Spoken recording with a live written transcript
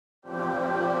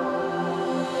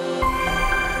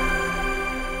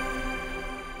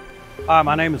Hi,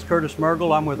 my name is Curtis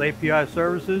Mergele. I'm with API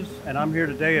Services, and I'm here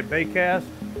today at Baycast,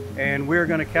 and we're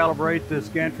going to calibrate this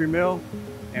gantry mill,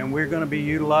 and we're going to be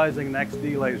utilizing an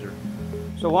XD laser.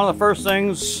 So one of the first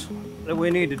things that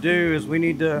we need to do is we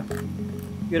need to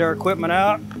get our equipment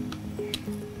out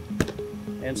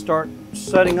and start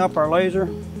setting up our laser.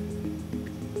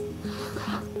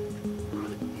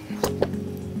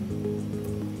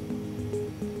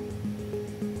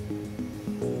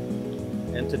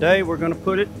 And today we're going to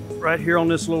put it right here on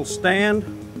this little stand.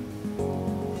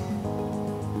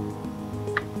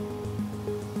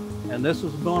 And this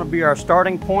is going to be our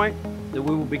starting point that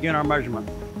we will begin our measurement.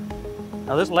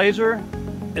 Now this laser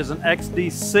is an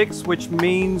XD6, which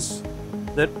means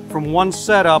that from one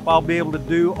setup I'll be able to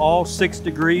do all 6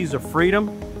 degrees of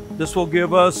freedom. This will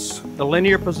give us the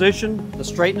linear position, the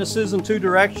straightnesses in 2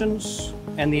 directions,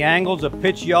 and the angles of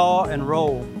pitch, yaw, and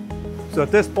roll. So at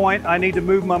this point I need to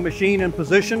move my machine in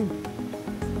position,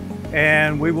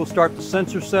 and we will start the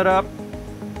sensor setup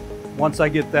once I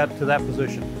get that to that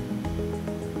position.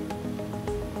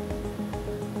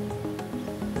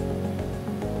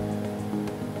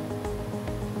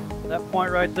 At that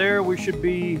point right there, we should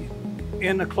be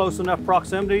in a close enough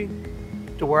proximity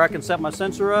to where I can set my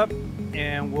sensor up,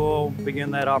 and we'll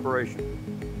begin that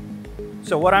operation.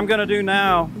 So what I'm gonna do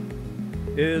now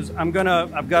is I've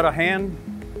got a hand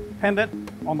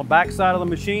pendant on the back side of the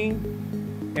machine,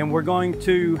 and we're going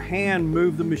to hand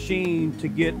move the machine to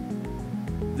get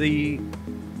the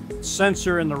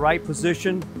sensor in the right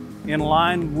position in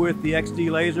line with the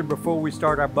XD laser before we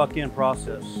start our buck end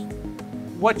process.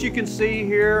 What you can see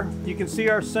here, you can see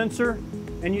our sensor,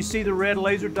 and you see the red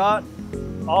laser dot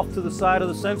off to the side of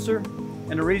the sensor.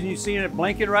 And the reason you're seeing it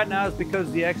blinking right now is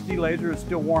because the XD laser is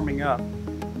still warming up.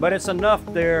 But it's enough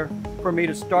there for me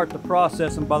to start the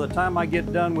process, and by the time I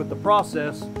get done with the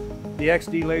process, the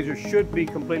XD laser should be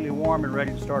completely warm and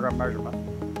ready to start our measurement.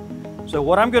 So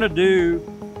what I'm going to do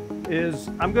is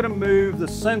I'm going to move the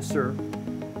sensor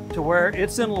to where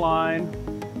it's in line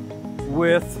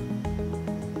with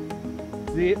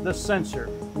the sensor,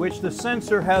 which the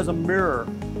sensor has a mirror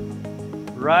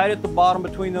right at the bottom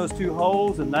between those 2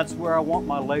 holes, and that's where I want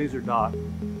my laser dot.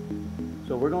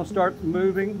 So we're going to start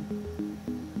moving.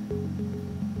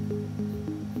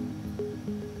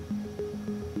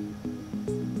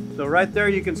 So right there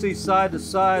you can see side to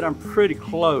side I'm pretty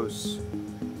close.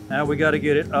 Now we got to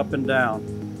get it up and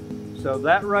down. So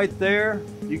that right there,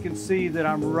 you can see that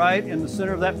I'm right in the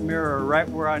center of that mirror, right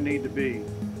where I need to be.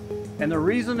 And the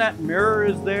reason that mirror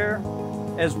is there,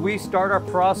 as we start our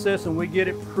process and we get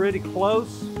it pretty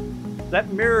close,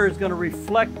 that mirror is going to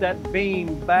reflect that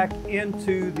beam back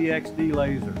into the XD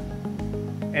laser.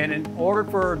 And in order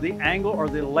for the angle or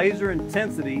the laser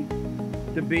intensity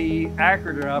to be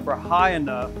accurate enough or high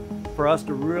enough for us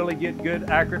to really get good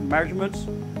accurate measurements,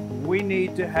 we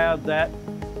need to have that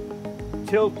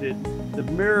tilted, the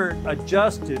mirror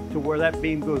adjusted to where that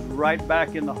beam goes right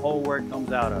back in the hole where it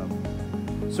comes out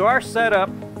of. So our setup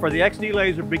for the XD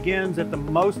laser begins at the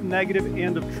most negative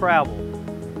end of travel.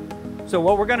 So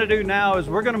what we're going to do now is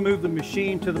we're going to move the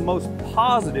machine to the most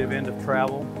positive end of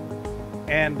travel,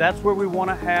 and that's where we want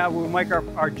to have, we'll make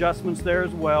our adjustments there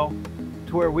as well,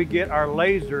 to where we get our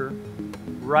laser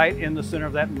right in the center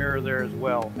of that mirror there as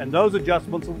well. And those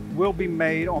adjustments will be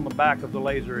made on the back of the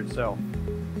laser itself.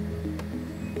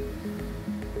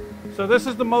 So this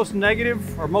is the most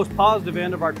negative or most positive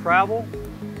end of our travel.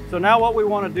 So now what we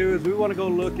want to do is we want to go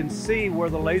look and see where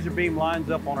the laser beam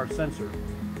lines up on our sensor.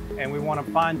 And we want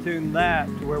to fine tune that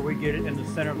to where we get it in the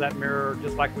center of that mirror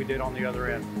just like we did on the other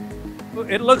end.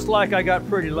 It looks like I got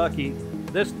pretty lucky.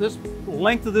 This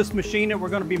length of this machine that we're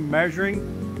going to be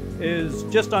measuring is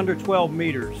just under 12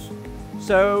 meters.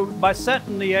 So by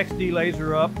setting the XD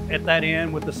laser up at that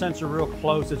end with the sensor real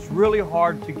close, it's really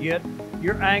hard to get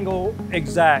your angle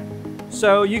exact.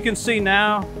 So you can see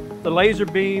now the laser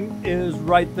beam is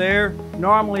right there.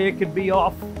 Normally it could be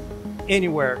off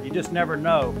anywhere, you just never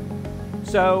know.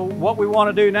 So what we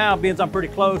want to do now, being I'm pretty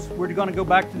close, we're going to go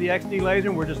back to the XD laser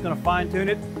and we're just going to fine tune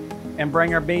it and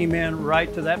bring our beam in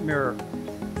right to that mirror.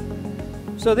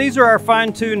 So these are our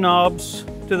fine tune knobs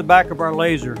to the back of our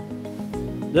laser.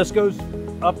 This goes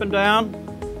up and down,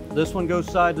 this one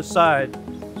goes side to side.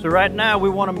 So right now we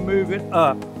want to move it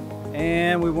up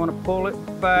and we want to pull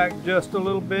it back just a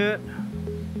little bit,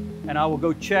 and I will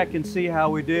go check and see how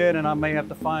we did, and I may have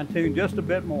to fine tune just a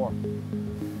bit more.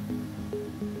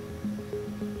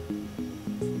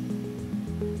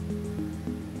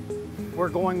 We're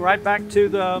going right back to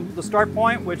the start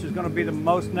point, which is going to be the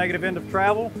most negative end of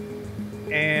travel.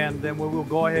 And then we will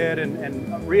go ahead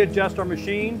and readjust our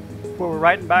machine where we're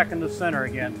right back in the center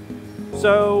again.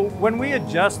 So when we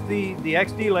adjust the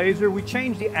XD laser, we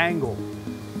change the angle.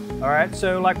 All right,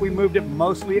 so like we moved it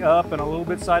mostly up and a little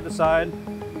bit side to side.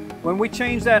 When we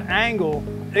change that angle,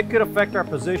 it could affect our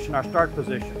position, our start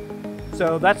position.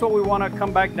 So that's what we want to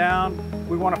come back down.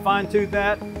 We want to fine tune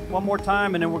that one more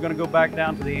time, and then we're going to go back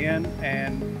down to the end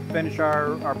and finish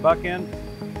our buck end,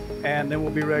 and then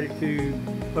we'll be ready to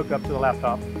hook up to the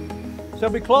laptop. So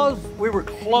because we were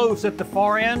close at the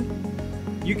far end,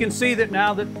 you can see that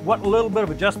now that what little bit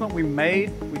of adjustment we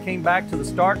made, we came back to the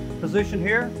start position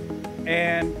here,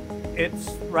 and it's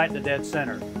right in the dead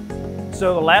center.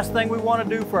 So the last thing we want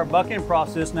to do for our buck end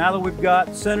process, now that we've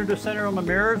got center to center on the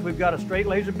mirrors, we've got a straight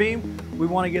laser beam, we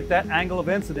want to get that angle of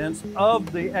incidence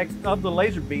of the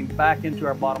laser beam back into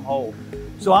our bottom hole.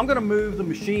 So I'm going to move the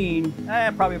machine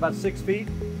probably about 6 feet,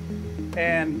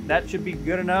 and that should be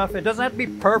good enough. It doesn't have to be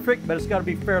perfect, but it's got to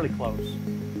be fairly close.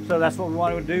 So that's what we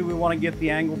want to do. We want to get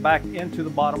the angle back into the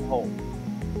bottom hole.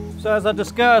 So as I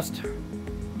discussed,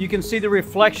 you can see the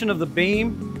reflection of the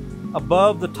beam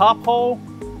above the top hole.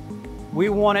 We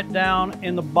want it down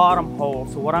in the bottom hole.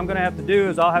 So what I'm going to have to do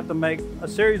is I'll have to make a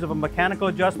series of mechanical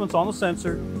adjustments on the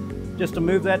sensor just to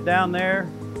move that down there,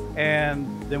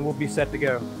 and then we'll be set to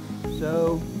go.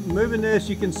 So moving this,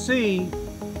 you can see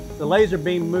the laser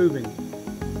beam moving.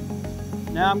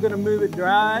 Now I'm going to move it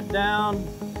right down,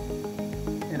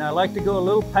 and I like to go a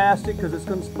little past it because it's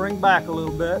going to spring back a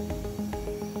little bit.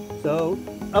 So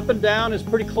up and down is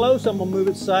pretty close. I'm going to move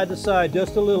it side to side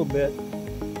just a little bit.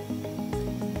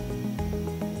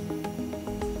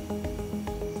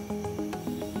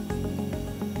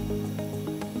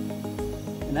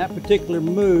 And that particular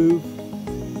move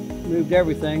moved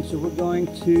everything, so we're going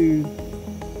to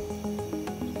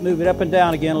move it up and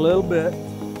down again a little bit.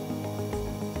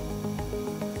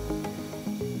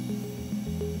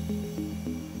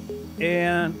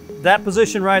 And that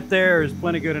position right there is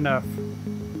plenty good enough.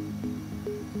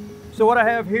 So what I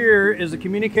have here is a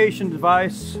communication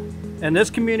device, and this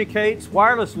communicates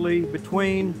wirelessly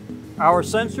between our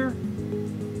sensor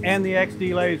and the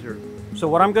XD laser. So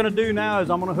what I'm going to do now is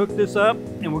I'm going to hook this up,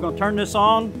 and we're going to turn this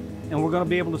on, and we're going to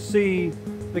be able to see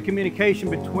the communication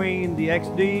between the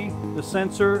XD, the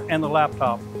sensor, and the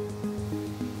laptop.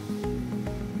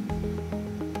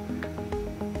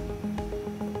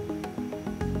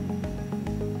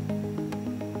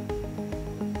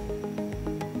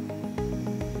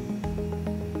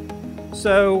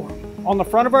 So on the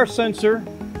front of our sensor,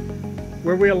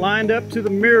 where we aligned up to the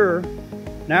mirror,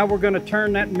 now we're going to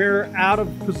turn that mirror out of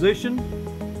position,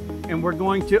 and we're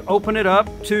going to open it up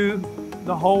to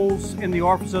the holes in the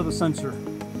orifice of the sensor.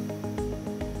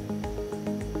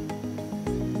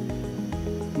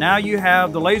 Now you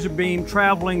have the laser beam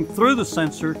traveling through the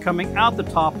sensor, coming out the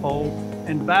top hole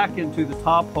and back into the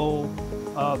top hole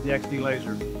of the XD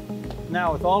laser.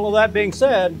 Now with all of that being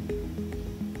said,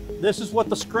 this is what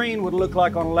the screen would look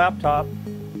like on a laptop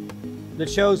that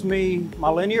shows me my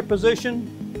linear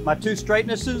position, my 2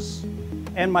 straightnesses,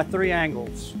 and my 3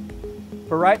 angles.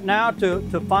 But right now, to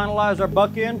finalize our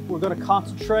buck end, we're going to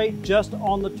concentrate just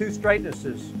on the 2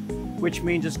 straightnesses, which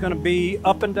means it's going to be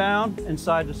up and down and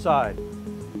side to side.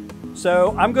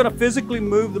 So I'm going to physically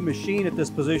move the machine at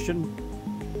this position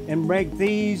and make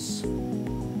these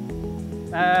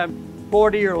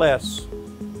 40 or less.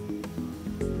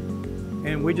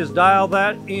 And we just dial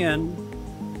that in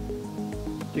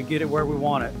to get it where we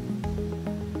want it.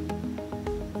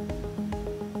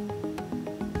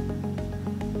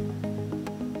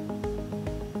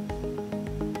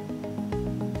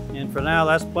 And for now,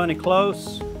 that's plenty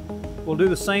close. We'll do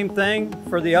the same thing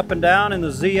for the up and down and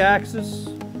the Z axis.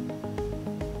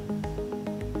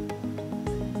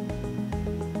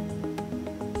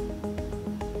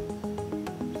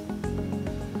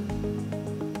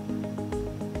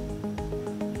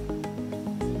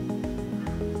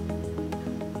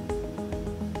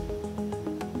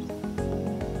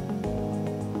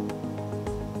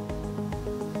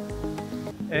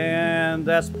 And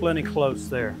that's plenty close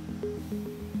there.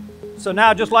 So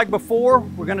now, just like before,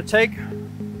 we're going to take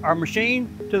our machine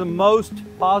to the most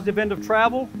positive end of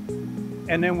travel,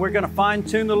 and then we're going to fine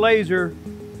tune the laser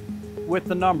with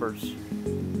the numbers.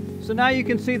 So now you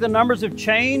can see the numbers have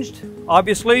changed,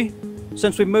 obviously,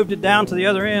 since we moved it down to the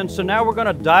other end. So now we're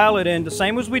going to dial it in the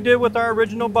same as we did with our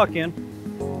original buck end.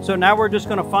 So now we're just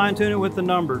going to fine tune it with the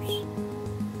numbers.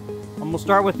 I'm going to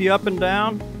start with the up and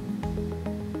down,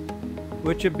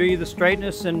 which would be the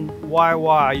straightness and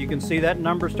YY. You can see that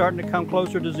number starting to come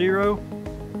closer to 0.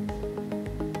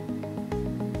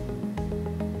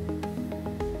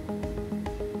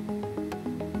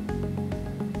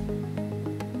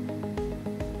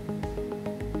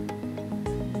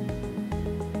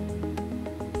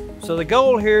 So the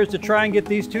goal here is to try and get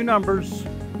these two numbers.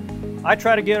 I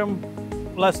try to get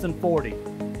them less than 40.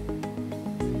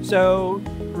 So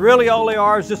really all they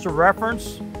are is just a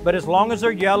reference, but as long as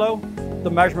they're yellow,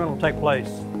 the measurement will take place.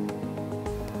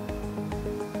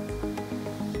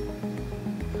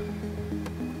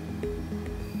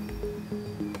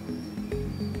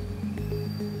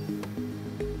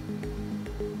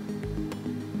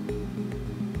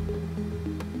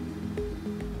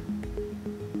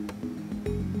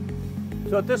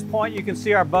 So at this point, you can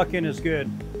see our buck end is good.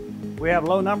 We have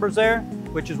low numbers there,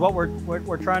 which is what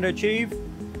we're trying to achieve.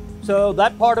 So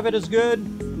that part of it is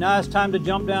good. Now it's time to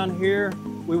jump down here.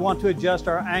 We want to adjust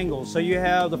our angles. So you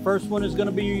have, the first one is going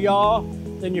to be your yaw,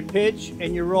 then your pitch,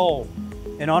 and your roll.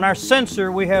 And on our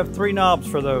sensor, we have 3 knobs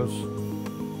for those.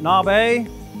 Knob A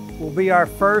will be our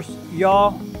first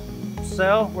yaw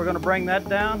cell. We're going to bring that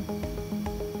down.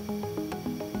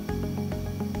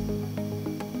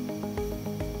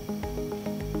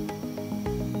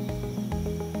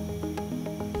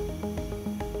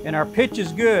 And our pitch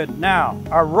is good. Now,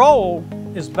 our roll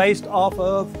is based off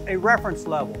of a reference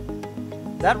level.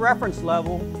 That reference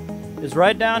level is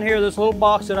right down here, this little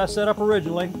box that I set up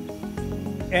originally.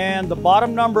 And the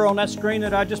bottom number on that screen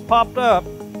that I just popped up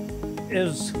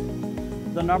is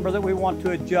the number that we want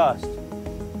to adjust.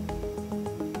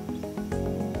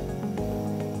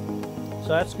 So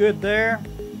that's good there.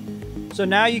 So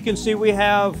now you can see we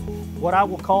have what I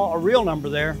will call a real number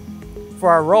there for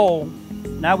our roll.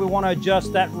 Now we want to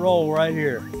adjust that roll right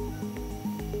here.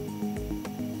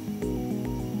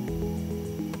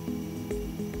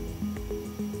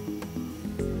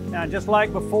 Now, just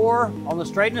like before on the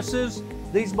straightnesses,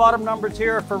 these bottom numbers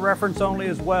here are for reference only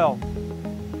as well.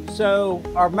 So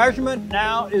our measurement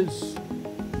now is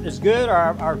good,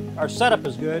 our setup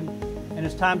is good, and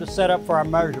it's time to set up for our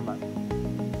measurement.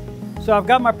 So I've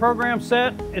got my program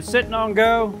set, it's sitting on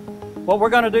go. What we're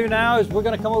going to do now is we're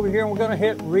going to come over here and we're going to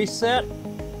hit reset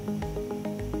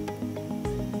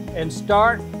and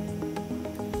start.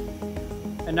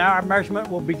 And now our measurement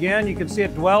will begin. You can see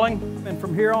it dwelling, and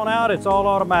from here on out it's all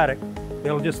automatic.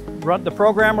 It'll just run, the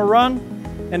program will run,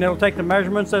 and it'll take the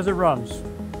measurements as it runs.